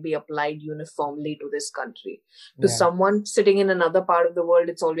that can be applied uniformly to this country. To someone sitting in another part of the world,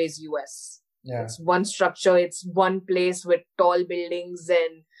 it's always US. It's one structure, it's one place with tall buildings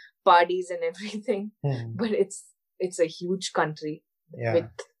and parties and everything. But it's a huge country with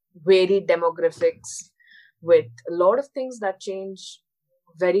varied demographics, with a lot of things that change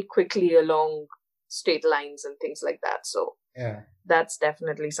very quickly along state lines and things like that. So that's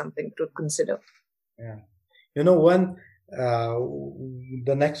definitely something to consider. One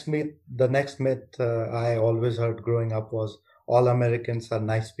the next myth I always heard growing up was all Americans are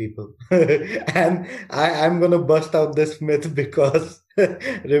nice people. And I'm going to bust out this myth because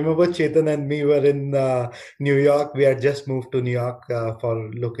remember Chetan and me were in New York. We had just moved to New York for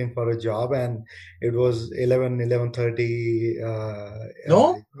looking for a job, and it was 11:30.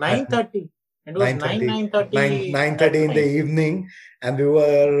 No, 9:30. It was 9:30 in the evening, and we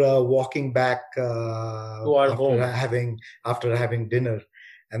were walking back to our home after having dinner.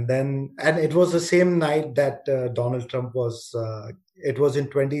 And it was the same night that Donald Trump was. It was in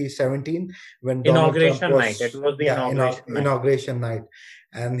 2017 when inauguration Donald Trump was, night. It was the inauguration night,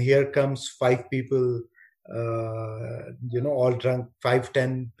 and here comes 5 people. All drunk,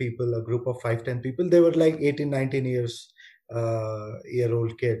 5-10 people, a group of 5-10 people. They were like 18-19 year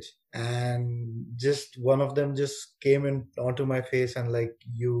old kids, and just one of them just came in onto my face and like,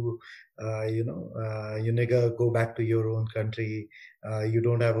 you nigga, go back to your own country. You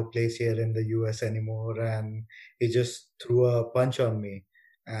don't have a place here in the US anymore. And he just threw a punch on me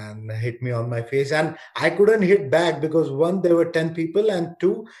and hit me on my face, and I couldn't hit back because 1, there were 10 people, and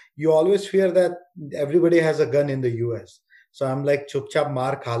 2, you always fear that everybody has a gun in the US. So I'm like, chup chap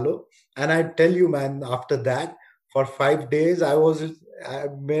maar kha lo. And I tell you, man, after that, for 5 days, I was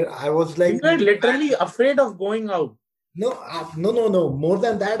like, you were literally afraid of going out. No. More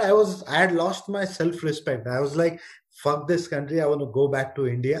than that, I had lost my self-respect. I was like, fuck this country. I want to go back to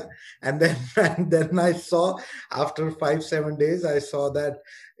India. And then I saw, after 5-7 days, I saw that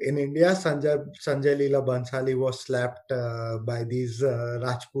in India, Sanjay Leela Bhansali was slapped by these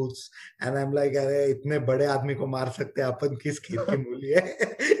Rajputs. And I'm like, अरे इतने बड़े आदमी को मार सकते हैं अपन, किस खेत की मूली है?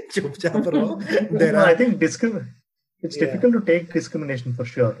 चुपचाप रहो. I think it's difficult to take discrimination for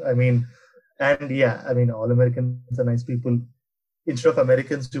sure. I mean, all Americans are nice people. Instead of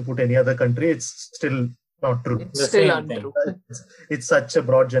Americans, you put any other country, it's still not true. It's still untrue. It's such a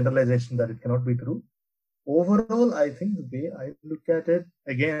broad generalization that it cannot be true. Overall, I think the way I look at it,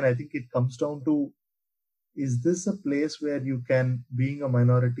 again, I think it comes down to, is this a place where you can, being a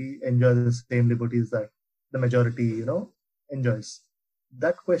minority, enjoy the same liberties that the majority, enjoys?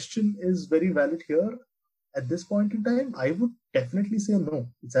 That question is very valid here. At this point in time, I would definitely say no.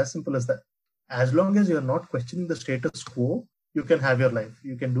 It's as simple as that. As long as you're not questioning the status quo, you can have your life.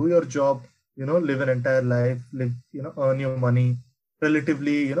 You can do your job, live an entire life, earn your money,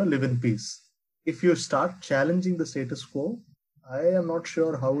 relatively, live in peace. If you start challenging the status quo, I am not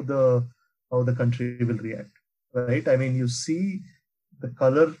sure how the country will react, right? I mean, you see the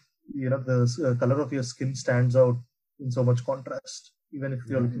color, the color of your skin stands out in so much contrast. Even if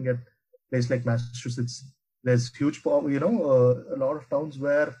you're looking at a place like Massachusetts, there's huge, a lot of towns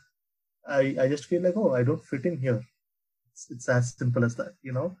where I just feel like, I don't fit in here. It's as simple as that,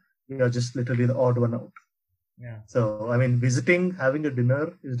 you're just literally the odd one out. Yeah. So, I mean, visiting, having a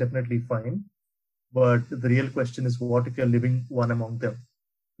dinner is definitely fine. But the real question is, what if you're living one among them?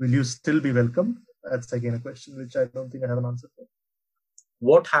 Will you still be welcomed? That's again a question which I don't think I have an answer for.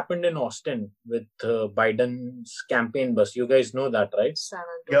 What happened in Austin with Biden's campaign bus? You guys know that, right?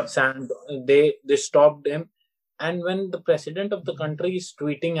 They stopped him. And when the president of the country is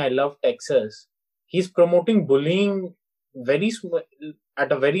tweeting, "I love Texas," he's promoting bullying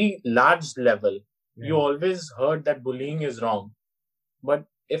at a very large level. Yeah. You always heard that bullying is wrong. But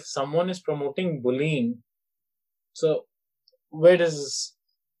if someone is promoting bullying, so where does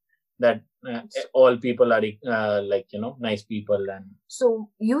that all people are nice people? And so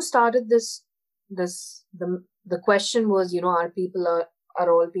you started the question was, are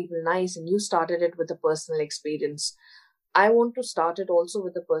all people nice? And you started it with a personal experience. I want to start it also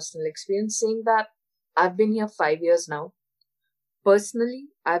with a personal experience, saying that I've been here 5 years now. Personally,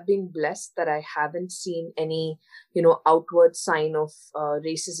 I've been blessed that I haven't seen any, outward sign of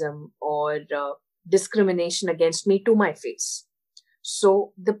racism or discrimination against me to my face.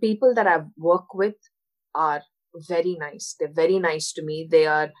 So the people that I work with are very nice. They're very nice to me. They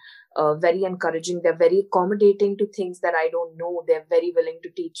are very encouraging. They're very accommodating to things that I don't know. They're very willing to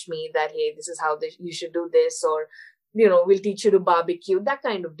teach me that, hey, this is how you should do this, or, we'll teach you to barbecue, that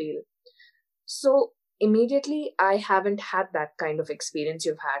kind of deal. So immediately, I haven't had that kind of experience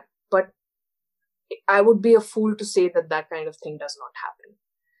you've had, but I would be a fool to say that kind of thing does not happen.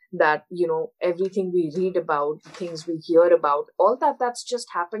 That, everything we read about, things we hear about, all that's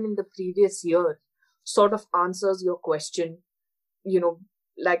just happened in the previous year sort of answers your question.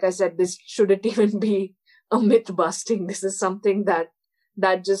 Like I said, this shouldn't even be a myth busting. This is something that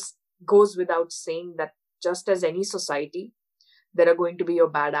just goes without saying, that just as any society, there are going to be your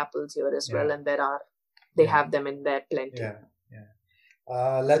bad apples here as well. And they have them in there plenty.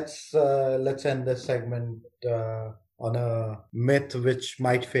 Let's end this segment on a myth which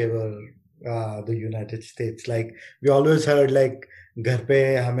might favor the United States. Like, we always heard, like, घर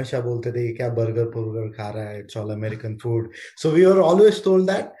पे हमेशा बोलते थे क्या burger खा रहा है, it's all American food. So we were always told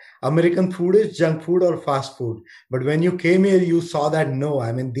that American food is junk food or fast food. But when you came here, you saw that no,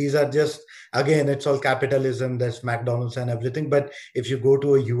 I mean, these are just, again, it's all capitalism, there's McDonald's and everything. But if you go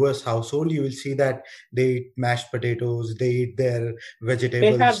to a US household, you will see that they eat mashed potatoes, they eat their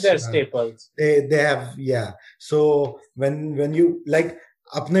vegetables. They have their staples. They have, yeah. So when you, like,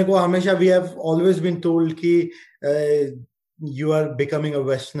 apne ko hamesha, we have always been told ki you are becoming a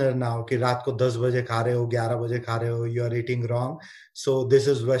Westerner now, कि रात को 10 बजे खा रहे हो, 11 बजे खा रहे हो, you are eating wrong. So this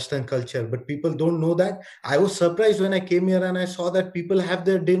is Western culture. But people don't know that. I was surprised when I came here and I saw that people have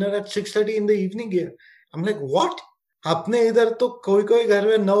their dinner at 6:30 in the evening here. I'm like, what? अपने इधर तो कोई घर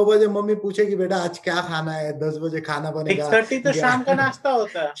में 9 बजे mummy पूछेगी बेटा आज क्या खाना है, 10 बजे खाना बनेगा, 6:30 तो शाम का नाश्ता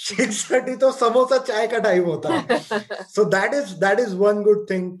होता है, 6:30 तो समोसा चाय का टाइम होता है. So that is one good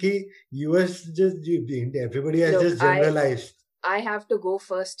thing कि US just everybody has just generalized. I have to go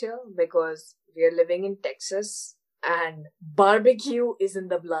first here because we are living in Texas and barbecue is in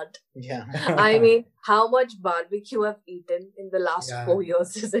the blood. Yeah. I mean, how much barbecue I've eaten in the last 4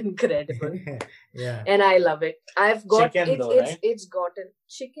 years is incredible. Yeah. And I love it. I've got chicken right? It's gotten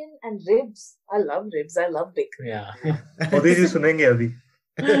chicken and ribs. I love ribs. I love bacon. Yeah. Modi ji सुनेंगे अभी.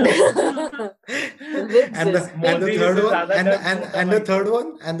 And the third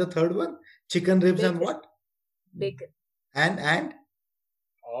one, chicken ribs bacon. And what? Bacon. And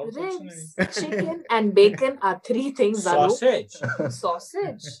ribs, chicken and bacon are 3 things. Sausage.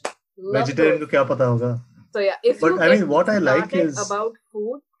 Vegetarian को क्या पता होगा? So yeah, if but you I mean, what I like is about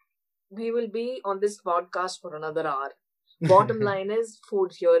food, we will be on this podcast for another hour. Bottom line is,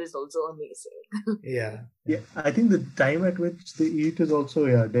 food here is also amazing. Yeah. I think the time at which they eat is also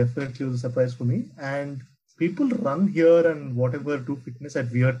definitely a surprise for me. And people run here and whatever do fitness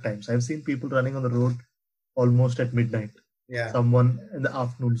at weird times. I've seen people running on the road almost at midnight. Yeah. Someone in the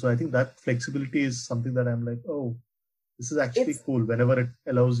afternoon. So I think that flexibility is something that I'm like, oh, this is actually cool. Whenever it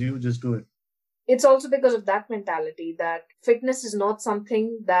allows you, just do it. It's also because of that mentality that fitness is not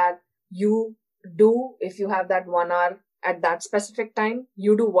something that you do if you have that 1 hour at that specific time.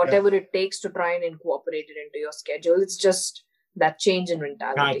 You do whatever it takes to try and incorporate it into your schedule. It's just that change in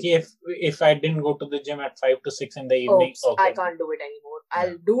mentality. If I didn't go to the gym at 5 to 6 in the evening, I can't do it anymore.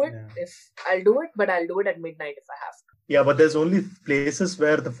 I'll do it but I'll do it at midnight if I have to. Yeah, but there's only places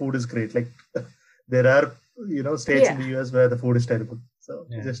where the food is great. Like there are, states in the US where the food is terrible. So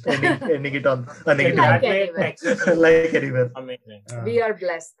just ending it on a negative. Like anywhere. Amazing. We are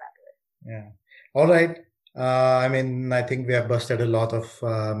blessed that way. Yeah. All right. I mean, I think we have busted a lot of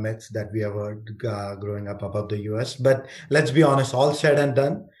myths that we have heard growing up about the US. But let's be honest, all said and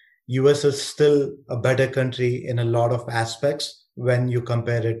done, US is still a better country in a lot of aspects when you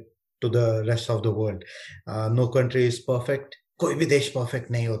compare it to the rest of the world. No country is perfect. कोई भी देश perfect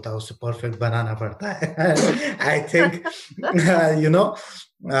नहीं होता, उसे perfect बनाना पड़ता है. I think,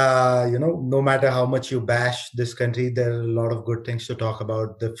 no matter how much you bash this country, there are a lot of good things to talk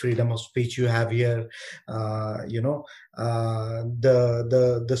about. The freedom of speech you have here, the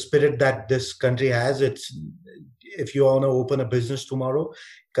spirit that this country has. It's, if you want to open a business tomorrow,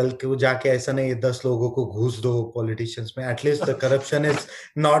 कल को जाके ऐसा नहीं 10 लोगों को घूस दो politicians में. At least the corruption is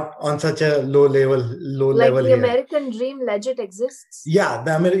not on such a low level like the here. American dream legit exists. Yeah,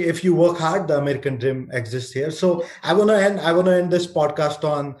 if you work hard, the American dream exists here. So I want to end this podcast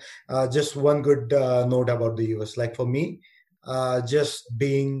on just one good note about the US. Like for me, just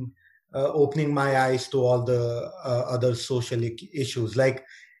being opening my eyes to all the other social issues. Like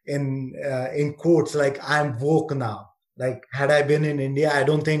in quotes, like I'm woke now. Like had I been in India, I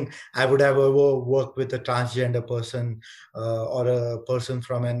don't think I would have ever worked with a transgender person or a person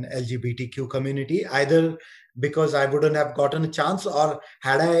from an LGBTQ community, either because I wouldn't have gotten a chance, or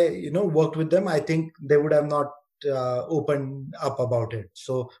had I, worked with them, I think they would have not open up about it.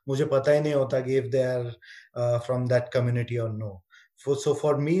 So मुझे पता ही नहीं होता कि if they are from that community or no. So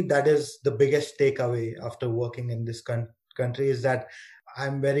for me, that is the biggest takeaway after working in this country, is that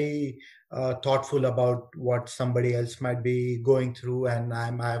I'm very thoughtful about what somebody else might be going through, and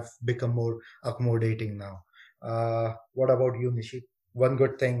I've become more accommodating now. What about you, Nishi? One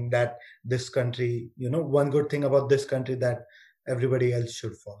good thing that this country, one good thing about this country that everybody else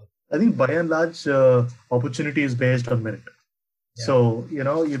should follow. I think by and large, opportunity is based on merit. Yeah. So,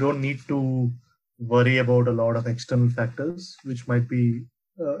 you don't need to worry about a lot of external factors, which might be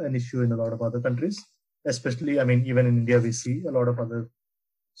an issue in a lot of other countries. Especially, even in India, we see a lot of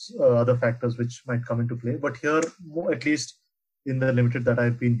other factors which might come into play. But here, at least in the limited that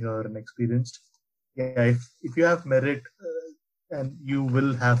I've been here and experienced, if you have merit, and you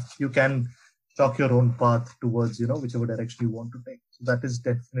can chalk your own path towards whichever direction you want to take. So that is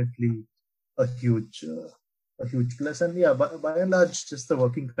definitely a huge plus. And by and large, just the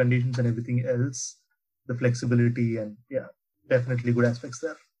working conditions and everything else, the flexibility, and definitely good aspects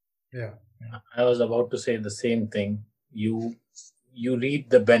there. Yeah, I was about to say the same thing. You reap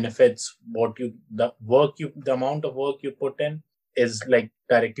the benefits. The amount of work you put in is like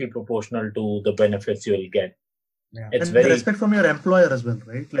directly proportional to the benefits you will get. Yeah. It's and respect from your employer as well,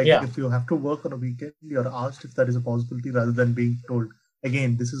 right? Like if you have to work on a weekend, you're asked if that is a possibility rather than being told.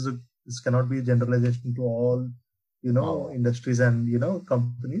 Again, this cannot be a generalization to all, industries and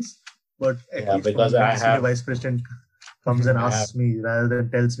companies. But at least because the senior vice president comes and asks me rather than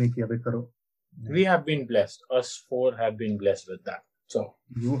tells me ki abhi karo. We have been blessed. Us four have been blessed with that. So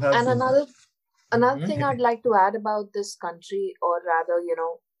you have. And another thing I'd like to add about this country, or rather,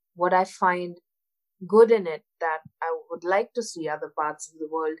 what I find good in it that I would like to see other parts of the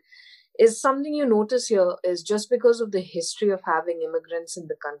world, is something you notice here is just because of the history of having immigrants in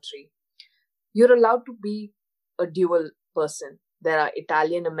the country, you're allowed to be a dual person. There are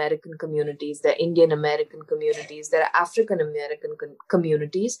Italian American communities, there are Indian American communities, there are African American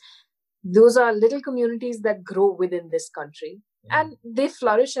communities. Those are little communities that grow within this country, and they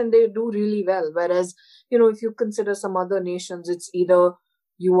flourish and they do really well. Whereas, if you consider some other nations, it's either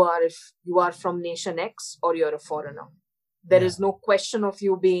if you are from nation X or you're a foreigner. There is no question of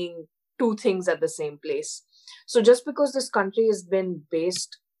you being two things at the same place. So just because this country has been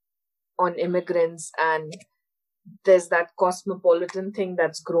based on immigrants and there's that cosmopolitan thing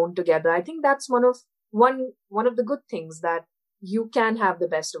that's grown together, I think that's one of the good things, that you can have the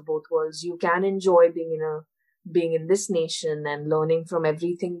best of both worlds. You can enjoy being in this nation and learning from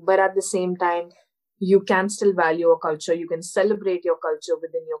everything, but at the same time, you can still value your culture. You can celebrate your culture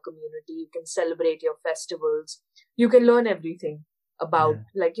within your community. You can celebrate your festivals. You can learn everything about,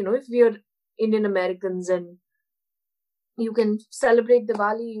 if we are Indian Americans, and you can celebrate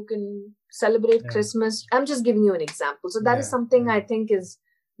Diwali, you can celebrate Christmas. I'm just giving you an example. So that is something I think is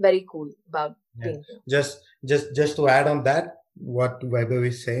very cool about being here. Just to add on that, what Vaibhav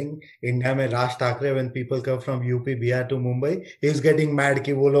is saying, India mein Raj Thakre, when people come from UP, Bihar to Mumbai, he's getting mad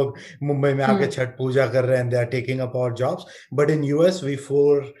ki wo log Mumbai mein aake Chhat Puja kar rahe and they are taking up our jobs. But in US, we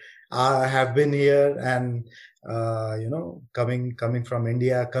four have been here and coming from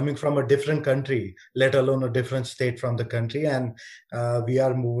India, coming from a different country, let alone a different state from the country, and we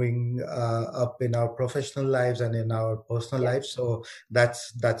are moving up in our professional lives and in our personal lives. So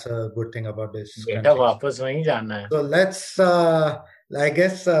that's a good thing about this country. So let's I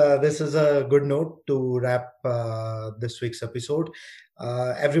guess this is a good note to wrap this week's episode.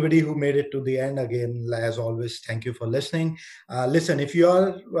 Everybody who made it to the end, again, as always, thank you for listening. Listen, if you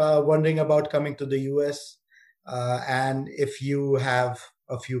are wondering about coming to the US, and if you have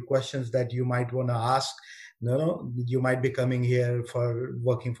a few questions that you might want to ask, you might be coming here for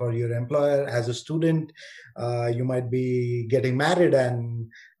working for your employer as a student. You might be getting married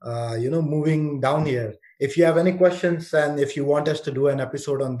and, moving down here. If you have any questions and if you want us to do an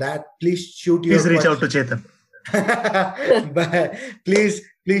episode on that, please reach out to Chetan. But please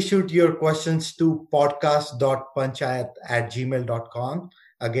shoot your questions to podcast.panchayat@gmail.com.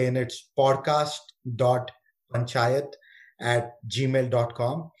 Again, it's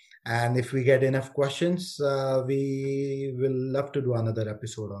podcast.panchayat@gmail.com. And if we get enough questions, we will love to do another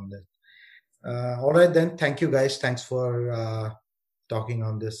episode on that. All right, then. Thank you, guys. Thanks for talking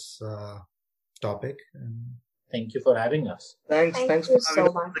on this topic. Thank you for having us. Thanks for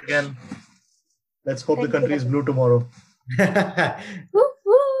having us again. Let's hope the country is blue tomorrow.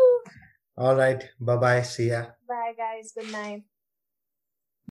 All right. Bye-bye. See ya. Bye, guys. Good night.